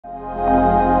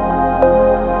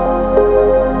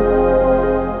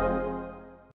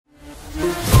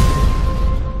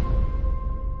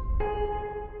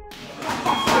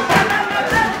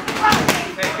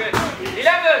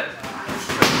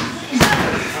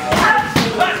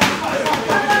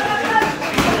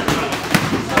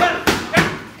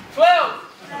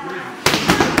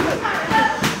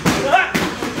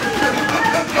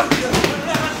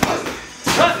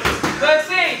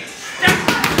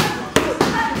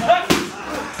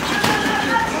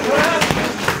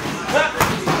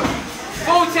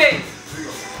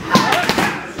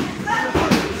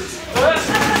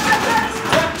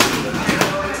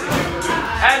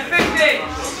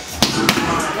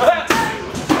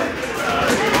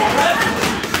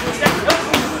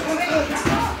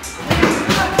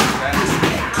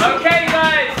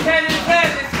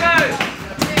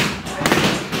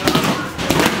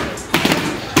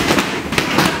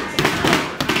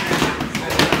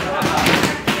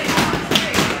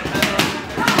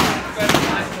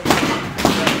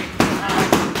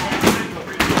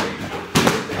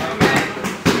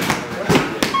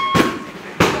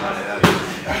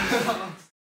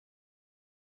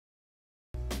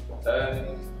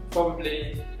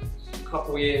Probably a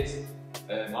couple of years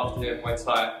after doing Muay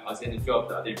Thai, I was in a job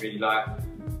that I didn't really like,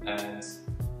 and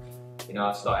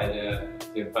I started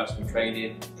doing personal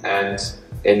training, and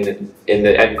in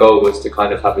the end goal was to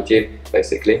kind of have a gym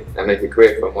basically and make a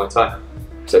career from Muay Thai.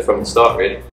 So from the start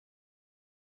really.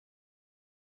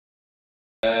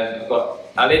 I've got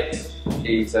Alex,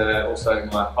 she's also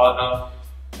my partner.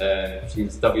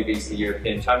 She's WBC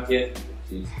European champion.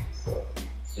 She's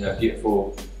got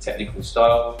beautiful technical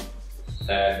style.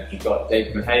 You've got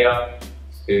Dave Mahaya,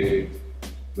 who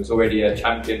was already a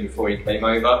champion before he came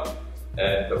over,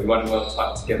 but we won a world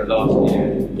title together last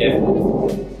year.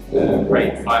 Yeah,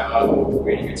 great fighter,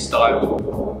 really good style.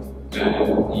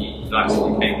 He likes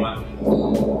to became one,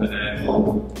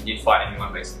 but he'd fight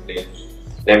anyone basically.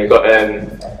 Then we've got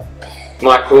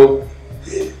Michael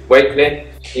Wakelin.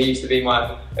 He used to be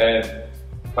my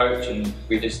coach, and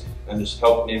I'm just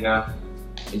helping him now.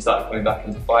 He started coming back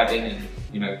into fighting, and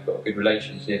we've got a good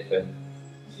relationship, and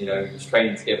we was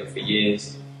training together for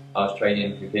years. I was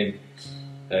training with him.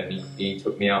 He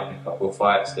took me out in a couple of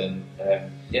fights, and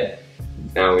yeah.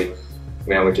 Now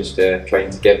we're just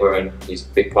training together, and he's a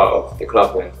big part of the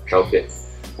club and helping.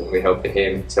 And we're helping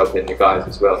him, he's helping the guys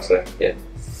as well. So yeah,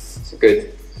 it's a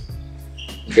good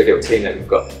little team that we've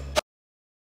got.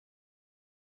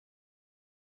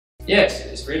 Yes,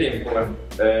 it's really important.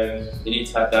 You need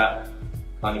to have that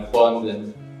kind of bond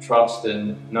and trust,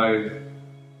 and know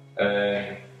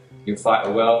your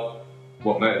fighter well,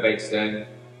 what motivates them,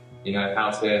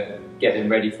 how to get them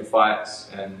ready for fights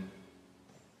and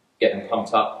get them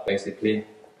pumped up basically,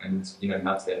 and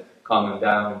how to calm them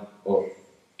down or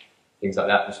things like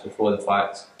that just before the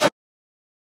fights.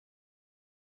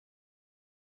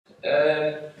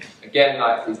 Again,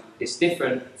 it's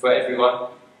different for everyone.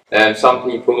 Some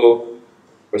people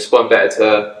respond better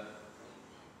to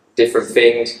different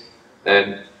things,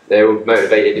 and they're all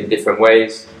motivated in different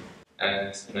ways. And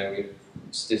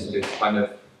it's just kind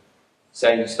of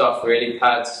same stuff really: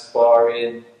 pads,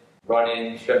 sparring,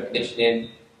 running, strength conditioning, and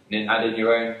then adding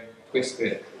your own twist to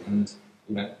it. And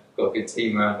got a good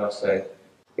team around us, so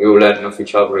we're all learning off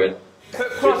each other. And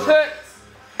hook, cross hook,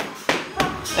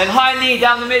 then high knee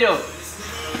down the middle.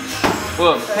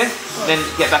 Boom. Okay. Then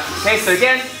get back. Okay. So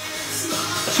again,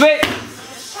 switch,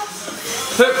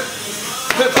 hook,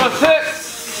 hook, cross hook,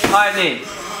 high knee.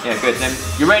 Yeah, good. Then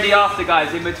you're ready after,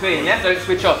 guys. In between. Yeah. Don't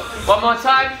switch off. One more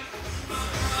time.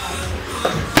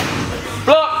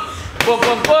 Block. Boom,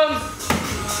 boom, boom.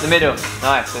 The middle.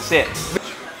 Nice. That's it.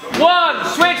 One.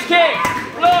 Switch kick.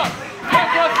 Block. Hook,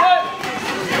 cross hook.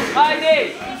 High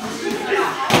knee.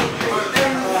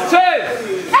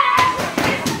 Two.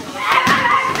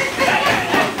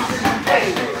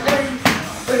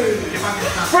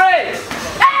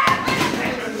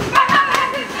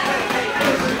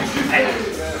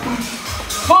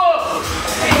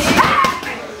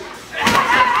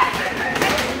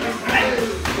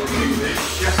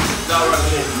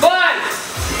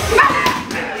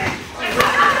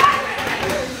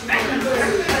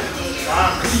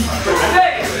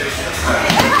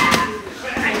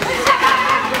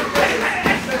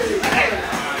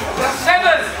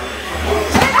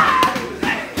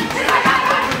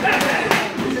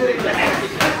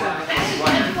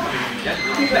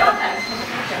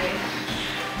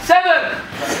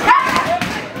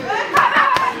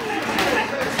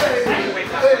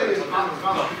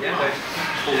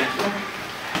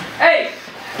 Hey!